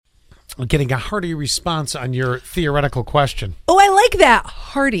Getting a hearty response on your theoretical question. Oh, I like that.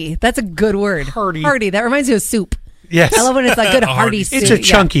 Hearty. That's a good word. Hearty. That reminds me of soup. Yes. I love when it's a good hearty soup. It's a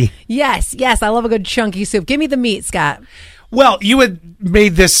chunky. Yeah. Yes. I love a good chunky soup. Give me the meat, Scott. Well, you had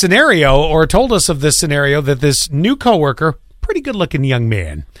made this scenario or told us of this scenario that this new coworker, pretty good looking young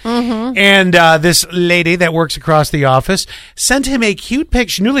man, and this lady that works across the office sent him a cute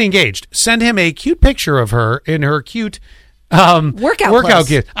picture, newly engaged, sent him a cute picture of her in her cute workout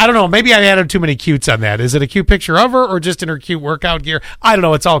gear. I don't know. Maybe I added too many cutes on that. Is it a cute picture of her or just in her cute workout gear? I don't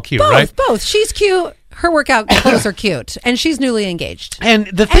know. It's all cute, right? Both. She's cute. Her workout clothes are cute, and she's newly engaged. And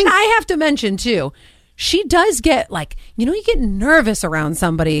the thing, and I have to mention too, she does get you get nervous around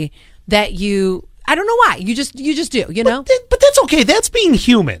somebody that I don't know why. You just do, But that's okay. That's being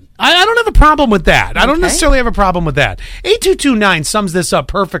human. I don't have a problem with that. I don't necessarily have a problem with that. 8229 sums this up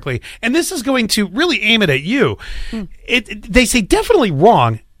perfectly, and this is going to really aim it at you. They say definitely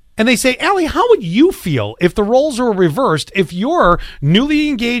wrong, and they say, Allie, how would you feel if the roles were reversed, if your newly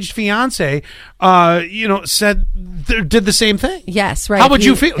engaged fiance, did the same thing? Yes, right. How would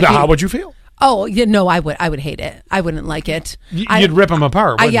you feel? How would you feel? Oh, no, I would hate it. I wouldn't like it. You'd rip them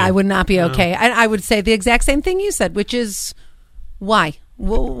apart, wouldn't you? I would not be okay. I would say the exact same thing you said, which is why?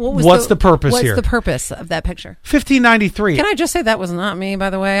 What's the purpose here? What's the purpose of that picture? 1593. Can I just say that was not me, by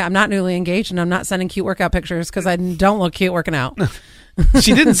the way? I'm not newly engaged, and I'm not sending cute workout pictures because I don't look cute working out.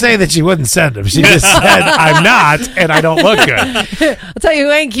 She didn't say that she wouldn't send them. She just said, I'm not, and I don't look good. I'll tell you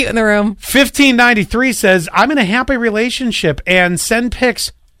who ain't cute in the room. 1593 says, I'm in a happy relationship and send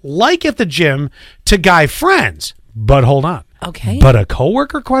pics like at the gym to guy friends. But hold on. Okay. But a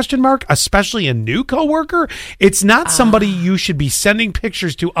coworker, ? Especially a new coworker? It's not somebody you should be sending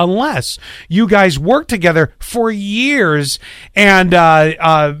pictures to unless you guys worked together for years and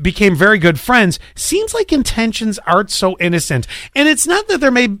became very good friends. Seems like intentions aren't so innocent. And it's not that there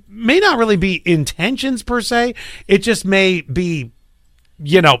may not really be intentions per se. It just may be,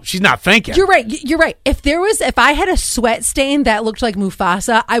 she's not thinking. You're right. If I had a sweat stain that looked like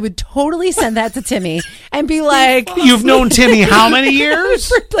Mufasa, I would totally send that to Timmy and be like, you've known Timmy how many years?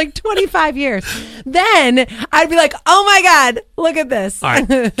 For like 25 years. Then I'd be like, oh my God, look at this. All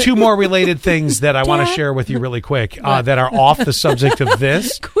right. Two more related things that I want to share with you really quick that are off the subject of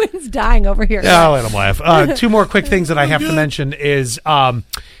this. Quinn's dying over here. I'll let him laugh. Two more quick things that I have to mention is...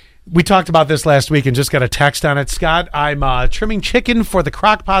 we talked about this last week and just got a text on it. Scott, I'm trimming chicken for the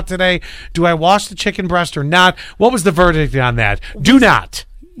crock pot today. Do I wash the chicken breast or not? What was the verdict on that? Do not.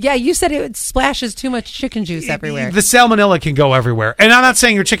 Yeah, you said it splashes too much chicken juice everywhere. The salmonella can go everywhere. And I'm not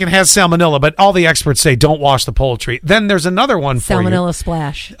saying your chicken has salmonella, but all the experts say don't wash the poultry. Then there's another one for you. Salmonella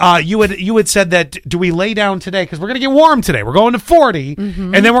splash. You had said that, do we lay down today? Because we're going to get warm today. We're going to 40,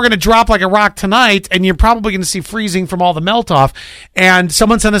 and then we're going to drop like a rock tonight, and you're probably going to see freezing from all the melt off. And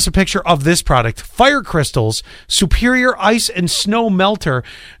someone sent us a picture of this product, Fire Crystals, Superior Ice and Snow Melter,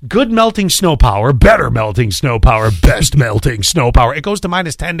 good melting snow power, better melting snow power, best melting snow power. It goes to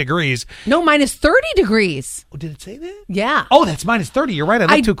minus 10 degrees. No, minus 30 degrees. Oh, did it say that? Yeah. Oh, that's minus 30. You're right. I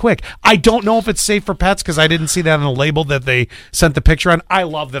looked too quick. I don't know if it's safe for pets because I didn't see that on the label that they sent the picture on. I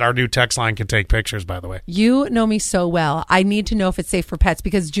love that our new text line can take pictures, by the way. You know me so well. I need to know if it's safe for pets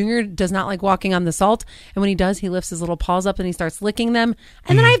because Junior does not like walking on the salt. And when he does, he lifts his little paws up and he starts licking them.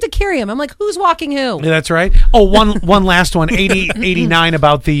 And then I have to carry him. I'm like, who's walking who? Yeah, that's right. Oh, one last one. 89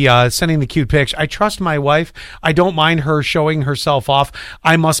 about the sending the cute pics. I trust my wife. I don't mind her showing herself off.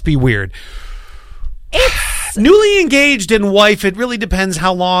 I must be weird. It's newly engaged and wife. It really depends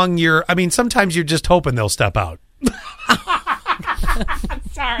how long sometimes you're just hoping they'll step out.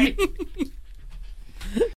 Sorry.